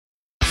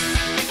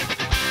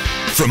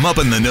From up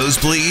in the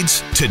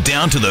nosebleeds to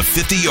down to the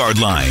 50-yard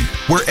line,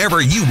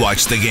 wherever you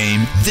watch the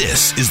game,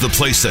 this is the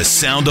place to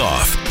sound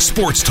off.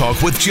 Sports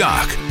Talk with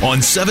Jock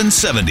on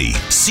 770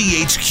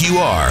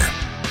 CHQR.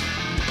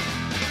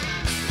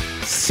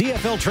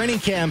 CFL training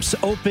camps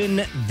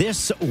open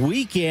this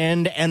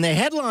weekend, and the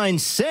headline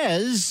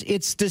says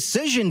it's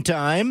decision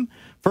time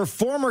for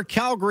former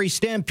Calgary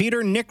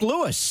Stampeder Nick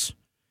Lewis,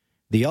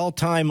 the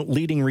all-time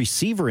leading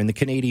receiver in the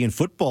Canadian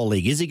Football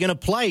League. Is he going to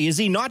play? Is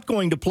he not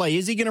going to play?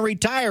 Is he going to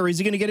retire? Is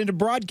he going to get into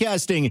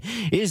broadcasting?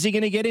 Is he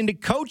going to get into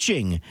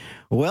coaching?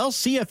 Well,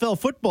 CFL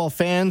football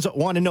fans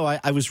want to know.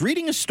 I was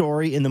reading a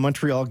story in the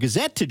Montreal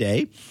Gazette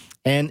today,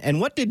 and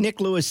what did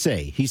Nick Lewis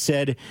say? He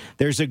said,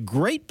 there's a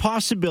great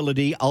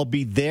possibility I'll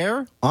be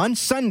there on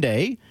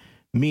Sunday,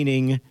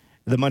 meaning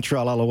the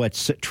Montreal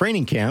Alouettes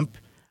training camp.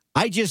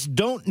 I just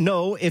don't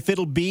know if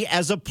it'll be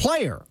as a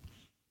player.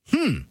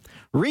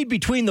 Read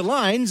between the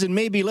lines, and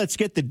maybe let's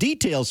get the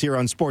details here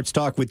on Sports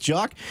Talk with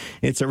Jock.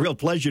 It's a real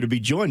pleasure to be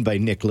joined by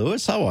Nick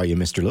Lewis. How are you,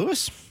 Mr.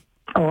 Lewis?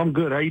 Oh, I'm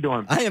good. How you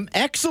doing? I am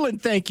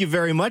excellent, thank you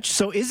very much.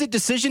 So is it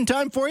decision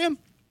time for you?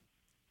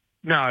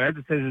 No, that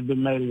decision's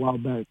been made a while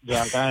back,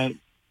 Jock.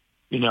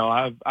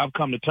 I've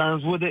come to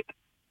terms with it.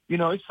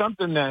 It's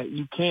something that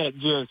you can't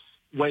just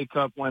wake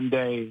up one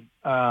day.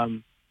 I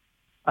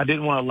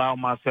didn't want to allow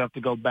myself to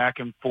go back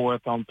and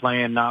forth on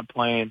playing, not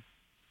playing,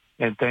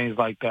 and things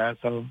like that.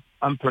 So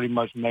I'm pretty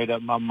much made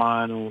up my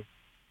mind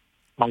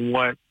on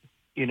what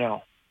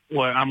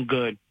I'm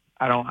good.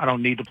 I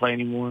don't need to play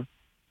anymore.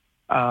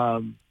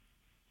 So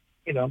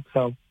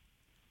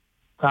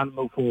time to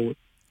move forward.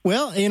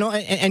 Well,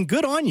 and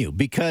good on you,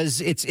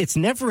 because it's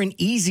never an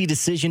easy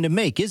decision to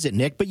make, is it,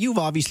 Nick? But you've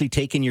obviously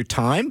taken your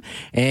time,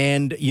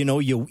 and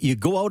you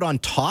go out on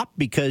top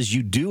because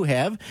you do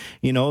have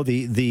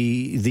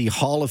the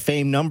Hall of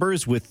Fame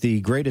numbers with the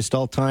greatest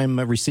all-time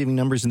receiving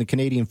numbers in the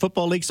Canadian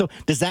Football League. So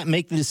does that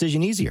make the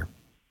decision easier?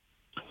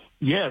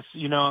 Yes,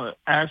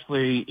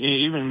 actually,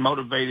 even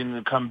motivating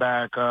to come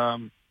back.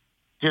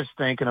 Just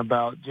thinking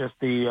about just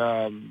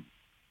the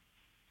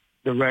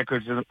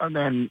records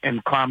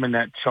and climbing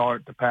that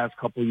chart the past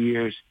couple of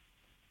years,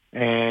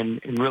 and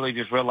really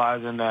just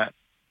realizing that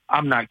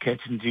I'm not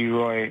catching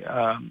G-Roy.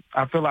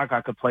 I feel like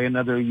I could play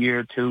another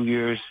year, 2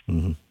 years.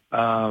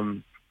 Mm-hmm.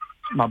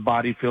 My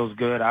body feels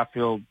good. I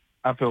feel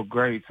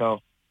great. So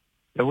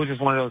it was just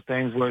one of those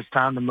things where it's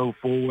time to move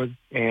forward.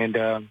 And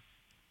there's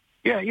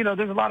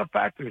a lot of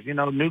factors.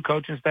 New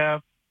coaching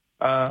staff,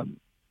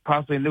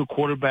 possibly a new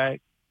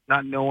quarterback,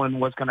 not knowing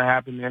what's going to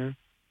happen there.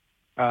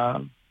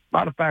 A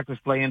lot of factors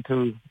play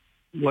into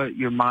what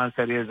your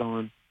mindset is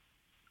on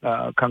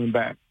coming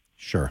back.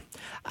 Sure.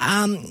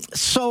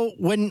 So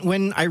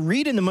when I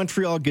read in the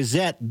Montreal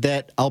Gazette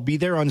that I'll be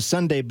there on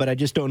Sunday, but I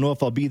just don't know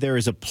if I'll be there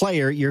as a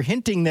player, you're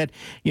hinting that,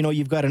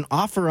 you've got an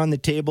offer on the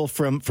table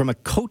from a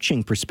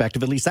coaching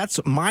perspective. At least that's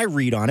my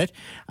read on it.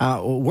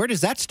 Where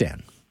does that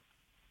stand?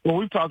 Well,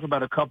 we've talked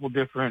about a couple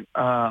different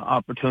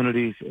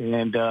opportunities,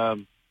 and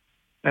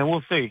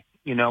we'll see.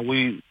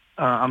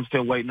 I'm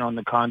still waiting on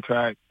the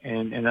contract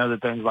and other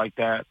things like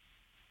that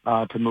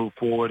to move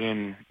forward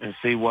and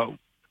see where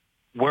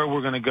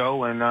we're going to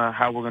go and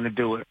how we're going to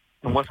do it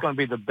and what's going to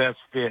be the best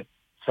fit.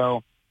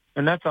 So,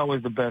 and that's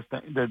always the best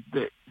thing.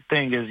 The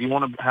thing is you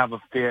want to have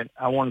a fit.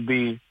 I want to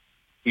be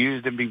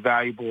used and be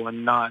valuable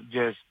and not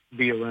just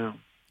be around.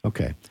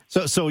 Okay.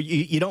 So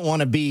you don't want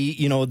to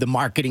be, the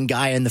marketing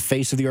guy in the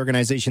face of the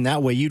organization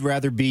that way. You'd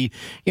rather be,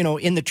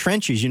 in the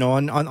trenches,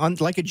 on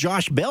like a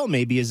Josh Bell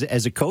maybe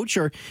as a coach,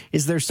 or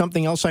is there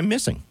something else I'm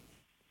missing?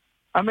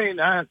 I mean,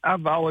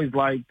 I've always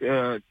liked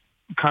kind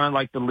of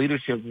like the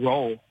leadership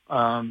role,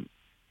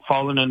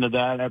 falling into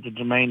that after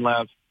Jermaine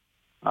left,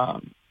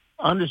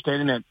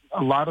 understanding that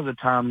a lot of the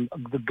time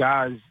the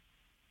guys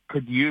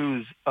could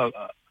use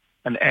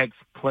an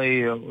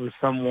ex-player or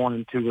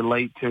someone to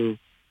relate to,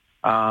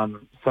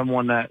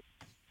 someone that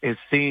is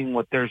seeing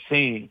what they're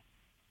seeing,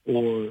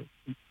 or,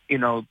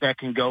 that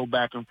can go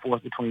back and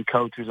forth between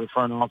coaches or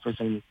front office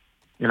and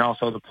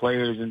also the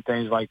players and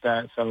things like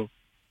that. So,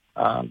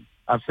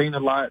 I've seen a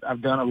lot.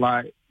 I've done a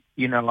lot.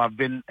 I've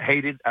been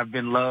hated. I've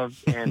been loved.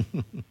 And,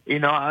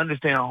 I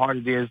understand how hard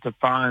it is to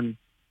find,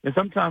 and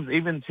sometimes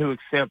even to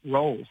accept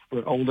roles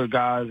for older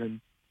guys and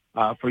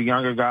for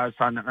younger guys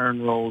trying to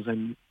earn roles.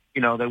 And,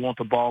 they want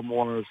the ball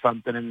more or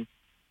something. And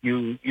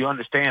you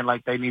understand,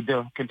 like, they need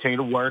to continue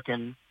to work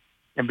and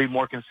be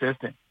more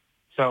consistent.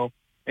 So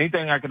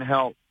anything I can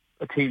help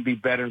a team be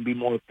better and be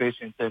more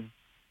efficient, then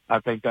I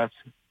think that's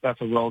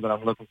a role that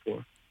I'm looking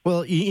for.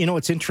 Well,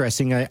 it's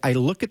interesting. I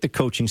look at the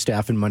coaching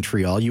staff in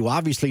Montreal. You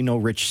obviously know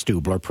Rich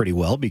Stubler pretty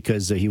well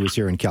because he was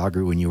here in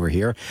Calgary when you were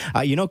here.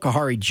 You know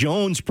Kahari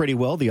Jones pretty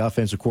well, the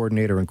offensive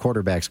coordinator and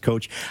quarterbacks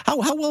coach.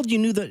 How well do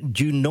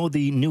you know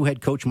the new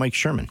head coach, Mike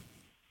Sherman?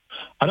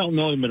 I don't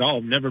know him at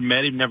all. Never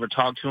met him, never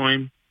talked to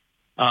him.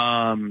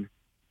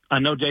 I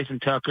know Jason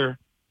Tucker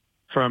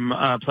from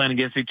playing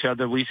against each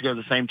other. We used to go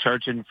to the same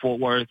church in Fort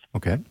Worth,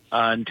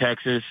 in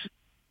Texas,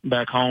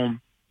 back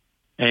home.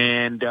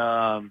 And,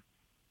 Carr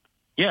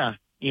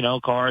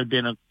had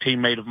been a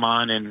teammate of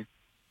mine, and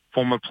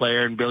former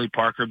player, and Billy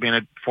Parker being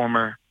a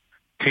former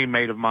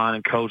teammate of mine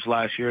and coach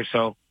last year.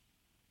 So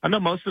I know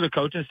most of the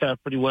coaching staff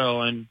pretty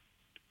well, and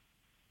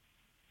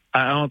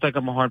I don't think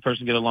I'm a hard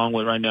person to get along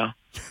with right now.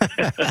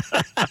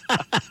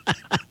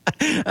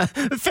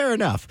 Fair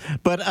enough.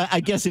 But I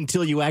guess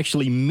until you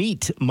actually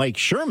meet Mike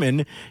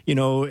Sherman,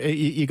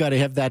 you got to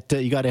have that.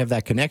 You got to have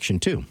that connection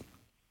too.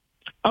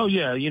 Oh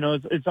yeah,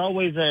 it's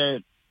always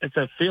a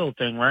feel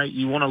thing, right?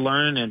 You want to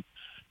learn,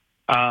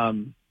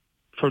 and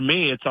for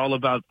me, it's all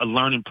about a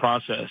learning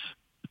process.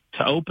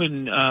 To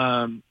open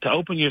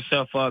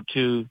yourself up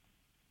to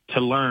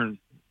learn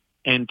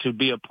and to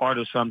be a part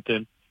of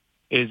something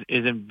is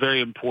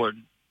very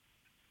important.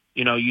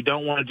 You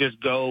don't want to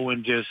just go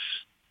and just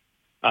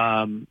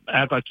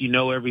act like you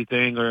know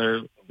everything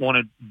or want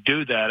to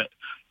do that.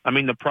 I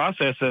mean, the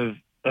process of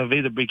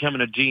either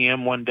becoming a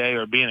GM one day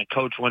or being a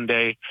coach one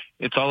day,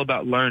 it's all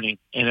about learning.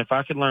 And if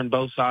I can learn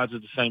both sides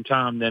at the same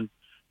time, then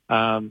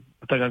I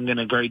think I'm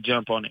getting a great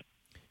jump on it.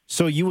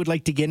 So you would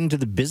like to get into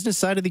the business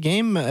side of the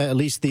game, at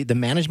least the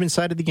management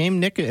side of the game,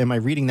 Nick? Am I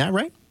reading that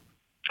right?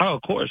 Oh,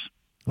 of course.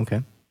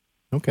 Okay.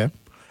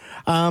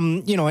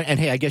 And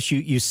hey, I guess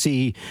you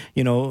see,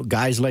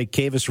 guys like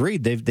Kavis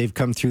Reed, they've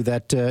come through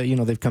that,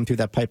 they've come through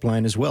that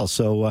pipeline as well.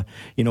 So,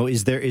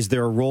 is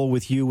there a role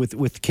with you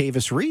with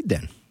Kavis Reed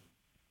then?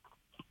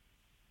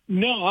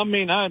 No, I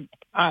mean,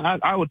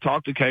 I would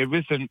talk to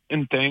Kavis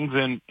and things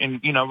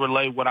and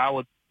relay what I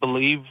would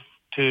believe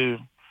to,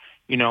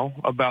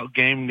 about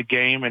game to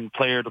game and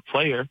player to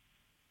player.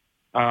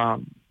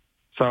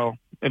 So,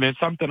 and it's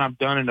something I've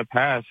done in the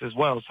past as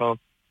well. So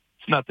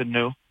it's nothing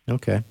new.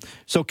 Okay.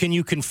 So can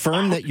you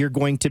confirm that you're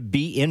going to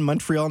be in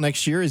Montreal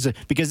next year?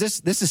 Because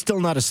this is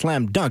still not a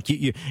slam dunk.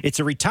 It's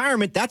a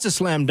retirement. That's a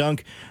slam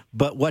dunk.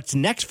 But what's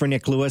next for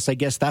Nick Lewis? I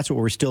guess that's what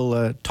we're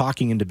still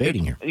talking and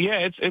debating here.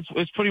 Yeah,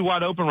 it's pretty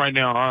wide open right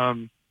now.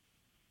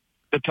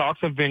 The talks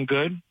have been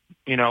good,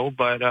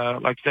 but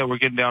like I said, we're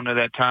getting down to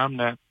that time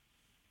that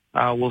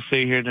we'll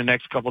see here in the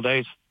next couple of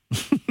days.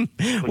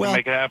 Well,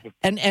 make it happen.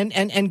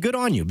 And good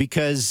on you,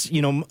 because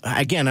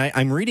again,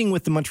 I'm reading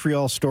with the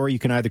Montreal story. You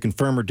can either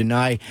confirm or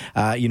deny.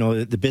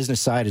 The business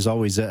side is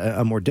always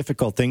a more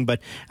difficult thing, but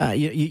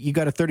you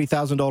got a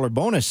 $30,000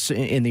 bonus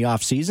in the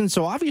off season,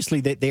 so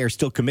obviously they are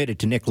still committed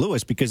to Nick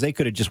Lewis, because they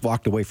could have just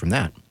walked away from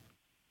that.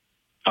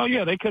 Oh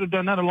yeah, they could have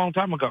done that a long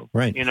time ago,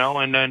 right?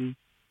 And then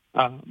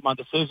my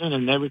decision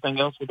and everything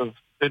else would have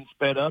been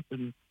sped up,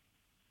 and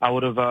I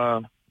would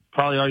have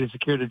probably already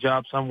secured a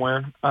job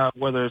somewhere,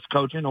 whether it's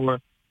coaching or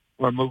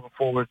moving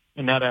forward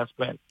in that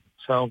aspect.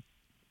 So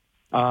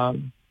not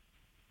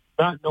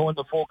knowing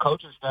the full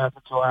coaching staff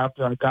until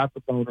after I got the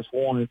bonus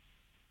one,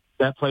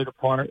 that played a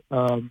part.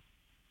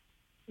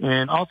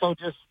 And also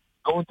just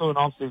going through an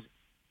offseason,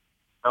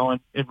 and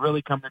it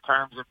really come to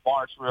terms in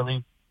March,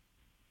 really.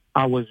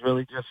 I was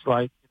really just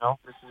like,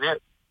 this is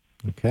it.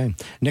 Okay.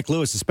 Nick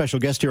Lewis, a special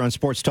guest here on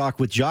Sports Talk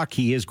with Jock.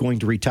 He is going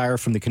to retire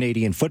from the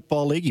Canadian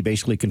Football League. He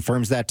basically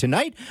confirms that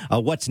tonight.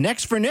 What's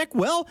next for Nick?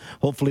 Well,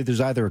 hopefully there's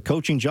either a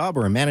coaching job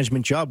or a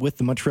management job with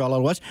the Montreal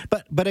Alouettes.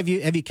 But have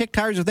you kicked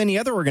tires with any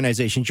other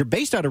organizations? You're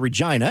based out of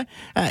Regina.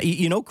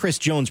 You know Chris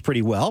Jones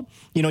pretty well.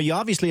 You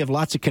obviously have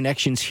lots of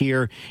connections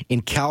here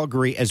in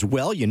Calgary as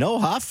well. You know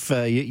Huff.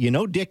 You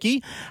know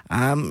Dickey.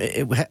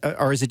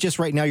 Or is it just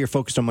right now you're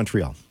focused on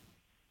Montreal?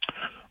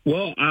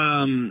 Well,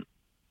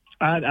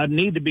 I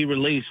need to be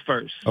released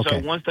first.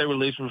 Okay. So once they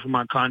release me from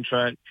my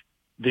contract,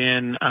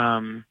 then,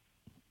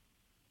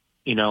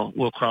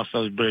 we'll cross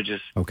those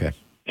bridges. Okay.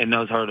 And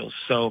those hurdles.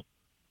 So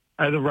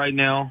as of right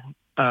now,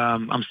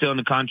 I'm still in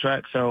the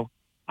contract, so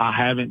I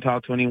haven't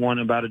talked to anyone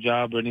about a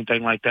job or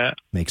anything like that.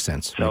 Makes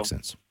sense. So, Makes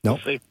sense. No.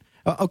 We'll see.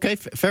 Okay,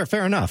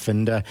 fair enough,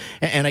 and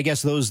I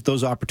guess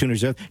those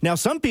opportunities are now.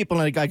 Some people,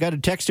 and I got a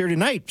text here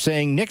tonight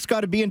saying Nick's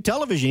got to be in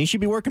television. He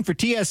should be working for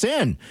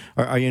TSN.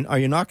 Are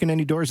you knocking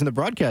any doors in the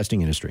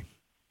broadcasting industry?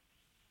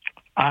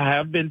 I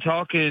have been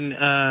talking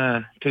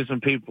to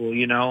some people,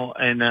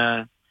 and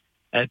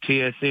at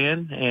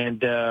TSN,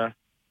 and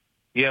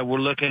we're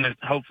looking at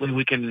hopefully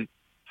we can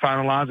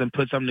finalize and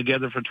put something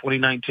together for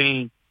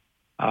 2019.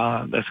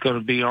 That's going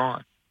to be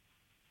on.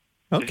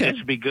 Okay, it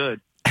should be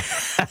good.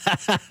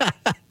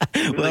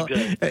 Well,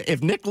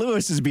 if Nick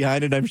Lewis is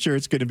behind it, I'm sure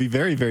it's going to be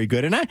very, very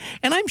good. And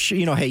I'm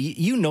sure, hey,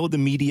 you know the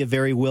media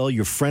very well.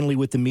 You're friendly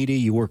with the media.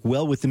 You work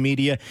well with the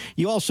media.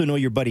 You also know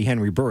your buddy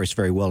Henry Burris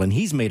very well, and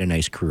he's made a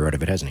nice career out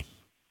of it, hasn't he?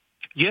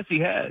 Yes, he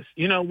has.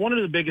 One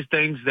of the biggest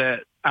things that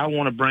I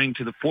want to bring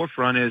to the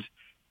forefront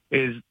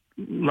is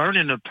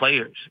learning the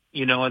players,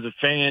 as a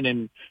fan,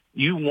 and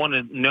you want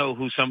to know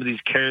who some of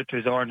these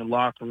characters are in the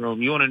locker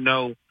room. You want to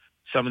know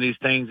some of these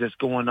things that's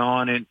going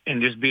on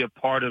and just be a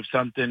part of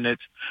something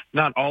that's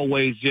not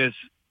always just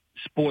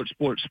sport,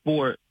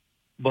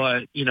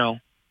 but,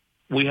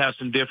 we have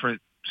some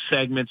different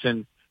segments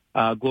and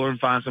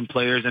glorifying some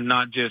players and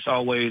not just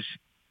always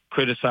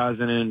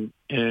criticizing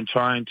and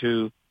trying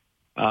to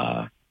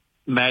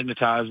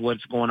magnetize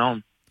what's going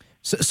on.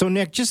 So,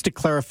 Nick, just to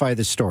clarify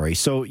the story,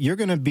 so you're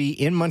going to be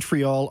in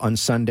Montreal on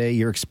Sunday.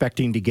 You're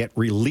expecting to get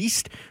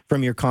released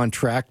from your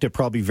contract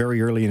probably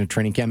very early in the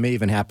training camp. May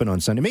even happen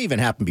on Sunday. May even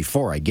happen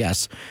before, I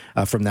guess,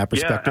 from that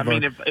perspective. Yeah, I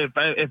mean,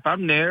 if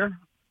I'm there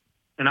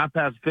and I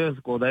pass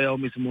physical, they owe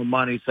me some more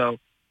money. So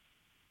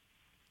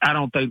I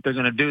don't think they're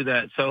going to do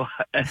that. So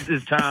at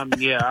this time,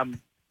 yeah,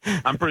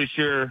 I'm pretty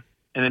sure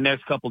in the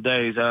next couple of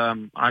days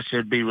I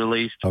should be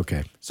released.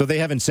 Okay. So they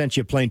haven't sent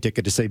you a plane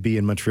ticket to say be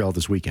in Montreal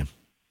this weekend?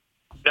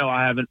 No,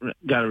 I haven't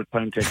got a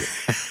plane ticket.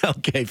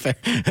 Okay, fair.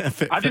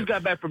 I just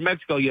got back from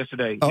Mexico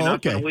yesterday. Oh, I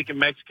okay. spent a week in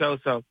Mexico,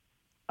 so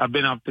I've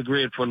been off the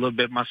grid for a little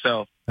bit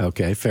myself.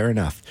 Okay, fair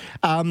enough.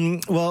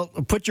 Well,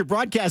 put your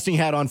broadcasting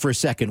hat on for a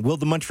second. Will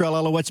the Montreal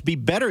Alouettes be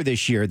better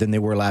this year than they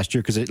were last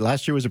year? Because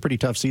last year was a pretty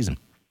tough season.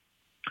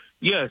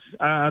 Yes,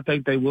 I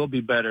think they will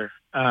be better.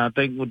 I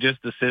think with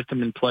just the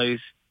system in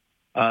place,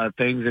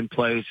 things in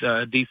place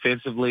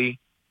defensively,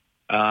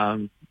 a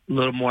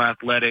little more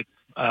athletic.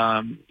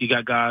 You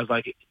got guys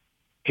like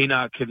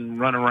Enoch can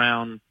run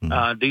around.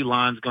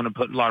 D-line's going to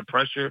put a lot of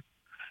pressure.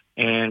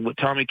 And with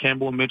Tommy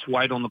Campbell and Mitch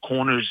White on the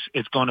corners,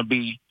 they're going to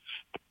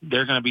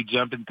be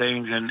jumping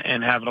things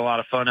and having a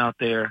lot of fun out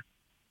there.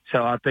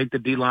 So I think the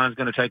D-line's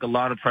going to take a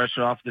lot of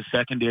pressure off the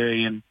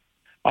secondary. And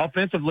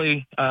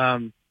offensively,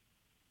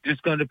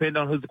 just going to depend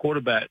on who's the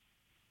quarterback.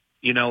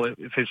 You know,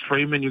 if it's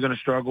Freeman, you're going to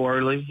struggle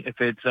early. If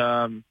it's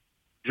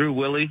Drew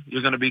Willie,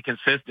 you're going to be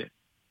consistent.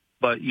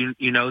 But you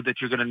know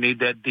that you're going to need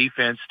that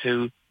defense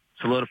to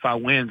solidify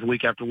wins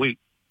week after week.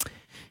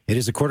 It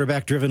is a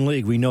quarterback-driven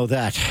league. We know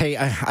that. Hey,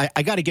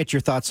 I got to get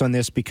your thoughts on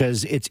this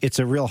because it's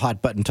a real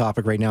hot-button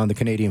topic right now in the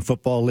Canadian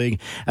Football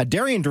League.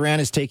 Darian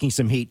Durant is taking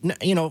some heat,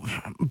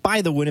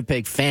 by the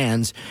Winnipeg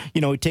fans.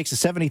 He takes a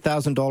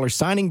 $70,000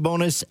 signing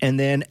bonus and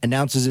then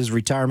announces his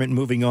retirement,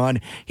 moving on.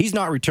 He's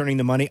not returning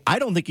the money. I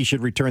don't think he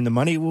should return the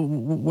money.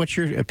 What's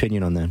your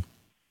opinion on that?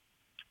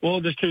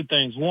 Well, there's two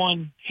things.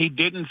 One, he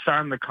didn't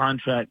sign the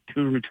contract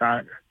to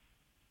retire.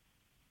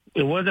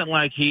 It wasn't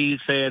like he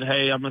said,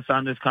 hey, I'm going to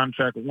sign this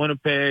contract with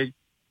Winnipeg,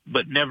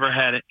 but never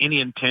had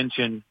any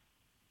intention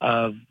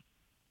of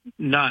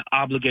not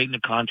obligating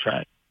the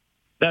contract.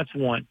 That's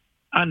one.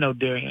 I know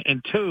Darian.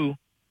 And two,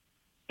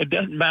 it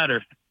doesn't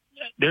matter.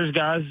 There's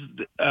guys,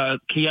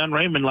 Keon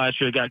Raymond last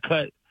year got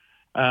cut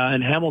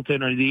in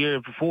Hamilton or the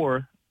year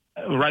before,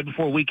 right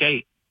before week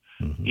 8.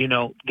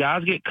 Mm-hmm.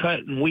 Guys get cut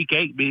in week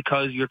 8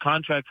 because your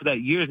contract for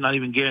that year is not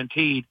even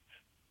guaranteed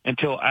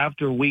until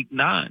after week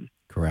 9.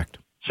 Correct.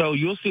 So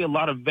you'll see a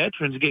lot of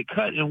veterans get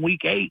cut in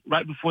week 8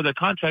 right before their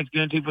contract's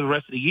guaranteed for the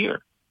rest of the year.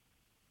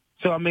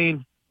 So, I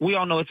mean, we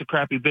all know it's a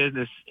crappy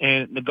business,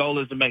 and the goal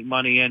is to make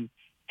money. And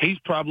he's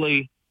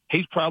probably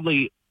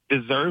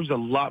deserves a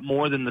lot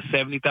more than the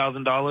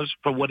 $70,000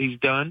 for what he's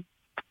done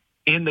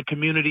in the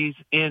communities,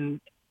 in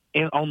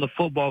on the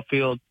football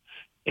field.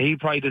 He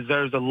probably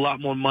deserves a lot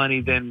more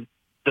money than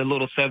the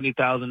little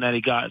 $70,000 that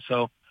he got.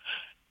 So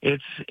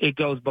it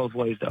goes both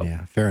ways, though.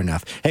 Yeah, fair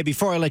enough. Hey,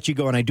 before I let you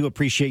go, and I do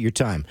appreciate your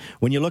time,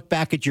 when you look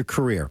back at your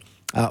career,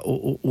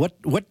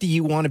 what do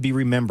you want to be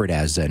remembered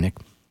as, Nick?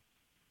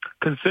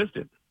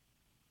 Consistent.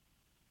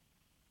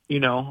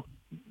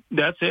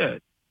 That's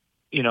it.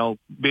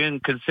 Being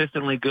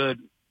consistently good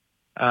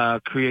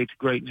creates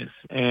greatness.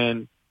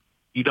 And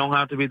you don't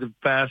have to be the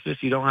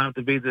fastest. You don't have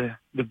to be the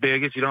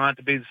biggest. You don't have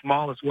to be the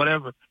smallest,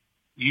 whatever.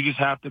 You just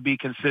have to be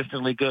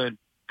consistently good.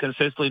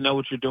 Consistently know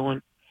what you're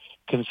doing.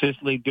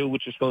 Consistently do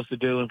what you're supposed to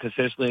do, and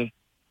consistently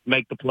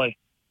make the play.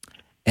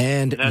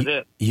 And that's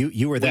it.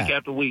 You were that. Week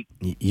after week.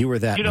 You were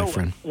that, my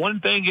friend.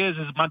 One thing is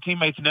my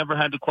teammates never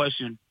had to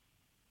question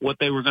what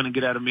they were going to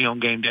get out of me on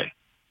game day.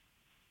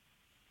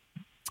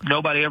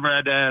 Nobody ever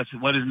had to ask,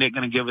 what is Nick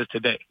going to give us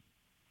today?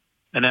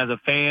 And as a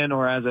fan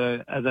or as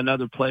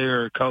another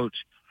player or coach,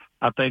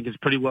 I think it's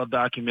pretty well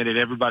documented.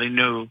 Everybody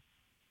knew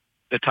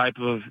the type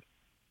of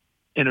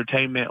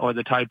entertainment or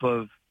the type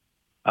of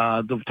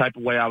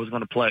way I was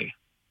going to play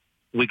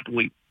week to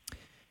week.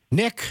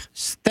 Nick,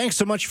 thanks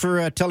so much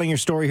for telling your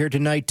story here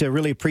tonight.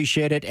 Really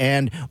appreciate it.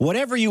 And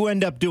whatever you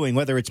end up doing,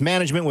 whether it's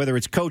management, whether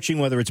it's coaching,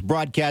 whether it's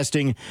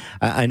broadcasting,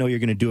 I know you're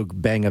going to do a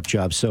bang-up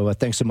job. So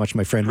thanks so much,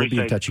 my friend. We'll be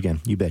in touch again.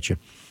 You betcha.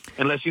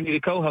 Unless you need a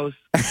co-host.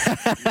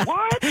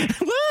 What?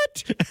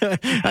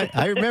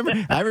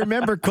 I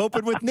remember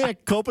Coping with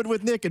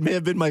Nick. It may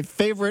have been my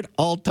favorite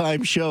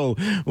all-time show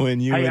when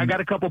you. Hey, I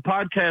got a couple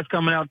podcasts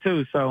coming out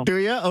too. So. Do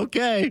you?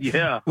 Okay.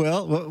 Yeah.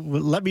 Well,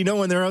 let me know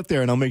when they're out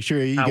there, and I'll make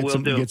sure you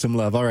get some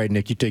love. All right,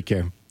 Nick. You take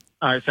care.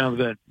 All right, sounds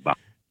good. Bye.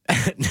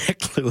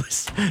 Nick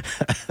Lewis.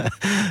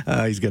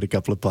 He's got a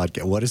couple of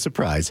podcasts. What a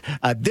surprise.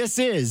 This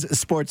is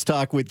Sports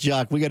Talk with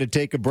Jock. We got to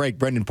take a break.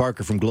 Brendan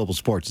Parker from Global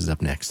Sports is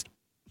up next.